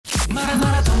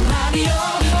Marathon Radio.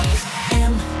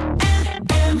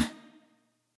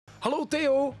 Hallo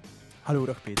Theo. Hallo,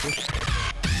 dag Peter.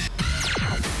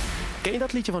 Ken je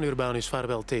dat liedje van Urbanus,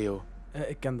 Vaarwel Theo?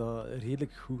 Ik ken dat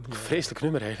redelijk goed. Ja. Vreselijk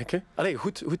nummer eigenlijk, hè? Allee,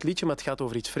 goed liedje, maar het gaat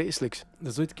over iets vreselijks. Er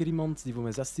is ooit een keer iemand die voor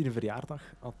mijn 16e verjaardag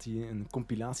had die een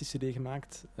compilatie-cd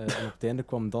gemaakt. En op het einde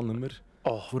kwam dat nummer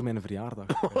voor mijn verjaardag.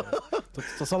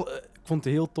 Ik vond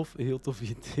het een heel tof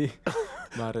idee.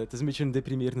 Maar het is een beetje een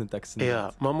deprimerende tekst.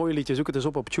 Ja, maar een mooi liedje. Zoek het eens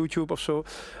op YouTube of zo.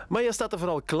 Maar je staat er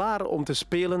vooral klaar om te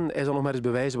spelen. Hij zal nog maar eens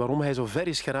bewijzen waarom hij zo ver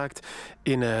is geraakt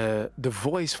in The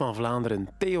Voice van Vlaanderen.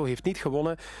 Theo heeft niet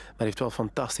gewonnen, maar heeft wel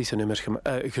fantastische nummers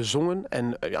gezongen.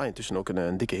 En intussen ook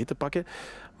een dikke hit te pakken.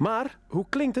 Maar hoe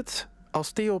klinkt het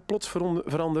als Theo plots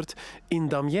verandert in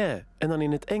Damien en dan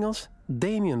in het Engels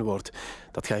Damien wordt?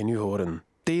 Dat ga je nu horen.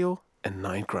 Theo en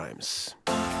 9 Crimes.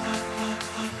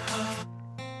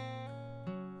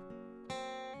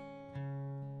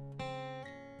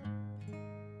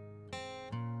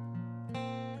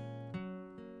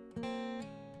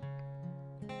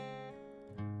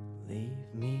 Leave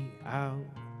me out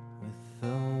with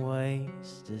the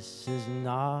waste. This is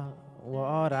not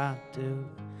what I do.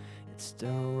 It's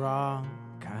the wrong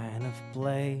kind of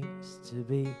place to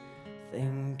be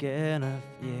thinking of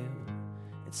you.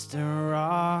 It's the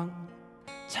wrong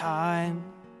time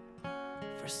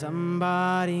for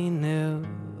somebody new.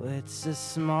 It's a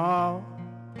small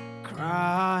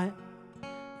crime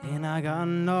and I got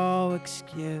no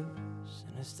excuse.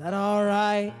 And is that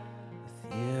alright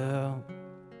with you?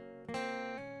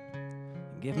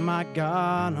 Give my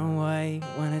gun away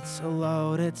when it's so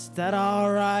loaded. Is that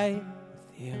alright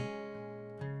with you?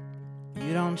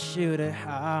 You don't shoot it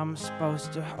how I'm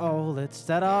supposed to hold it. Is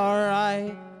that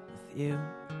alright with you?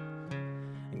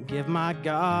 And give my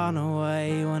gun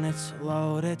away when it's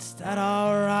loaded. Is that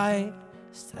alright?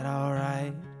 Is that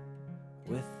alright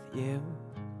with you?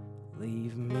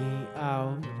 Leave me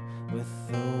out with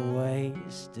the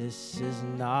waste. This is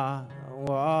not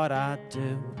what I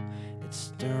do.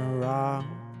 It's the wrong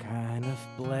kind of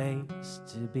place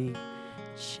to be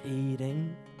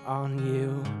cheating on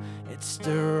you. It's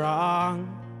the wrong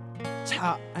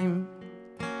time.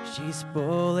 She's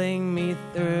pulling me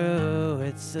through.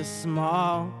 It's a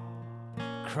small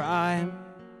crime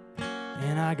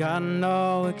and I got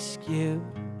no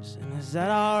excuse. And is that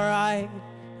alright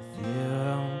with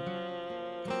you?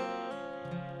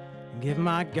 Give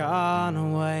my gun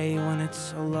away when it's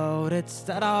so loaded. Is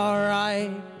that alright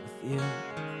with you?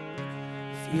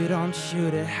 If you don't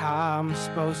shoot it how I'm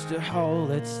supposed to hold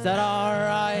it. Is that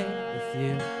alright with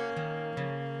you?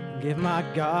 Give my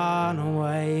gun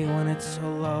away when it's so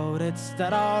loaded. Is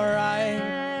that alright?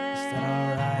 Is that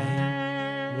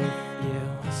alright with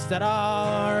you? Is that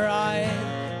alright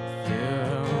with you?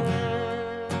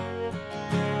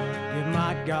 Give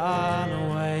my gun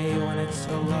away when it's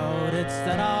so loaded. Is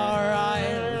that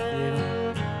alright with you?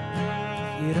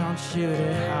 If you don't shoot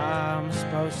it how I'm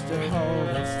supposed to hold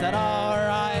it. Is that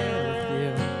alright with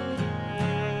you?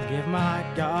 Give my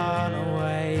gun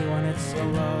away when it's so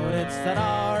loaded. Is that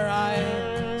alright?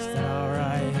 Is that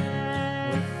alright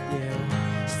with you?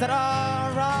 Is that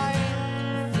alright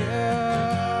with you?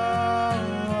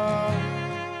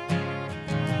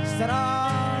 Is that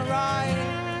alright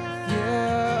with you?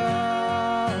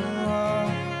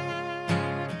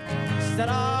 Is that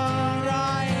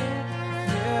alright with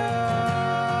you?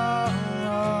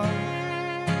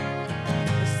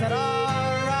 Is that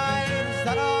alright? Is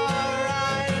that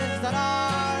alright? Is that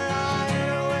alright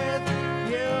with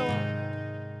you?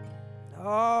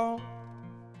 Oh.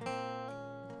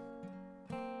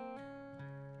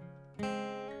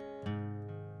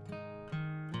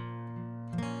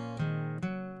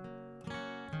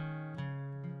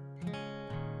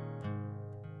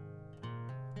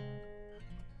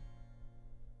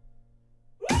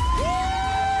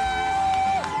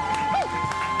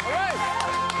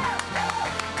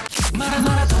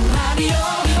 Marathon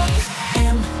Radio.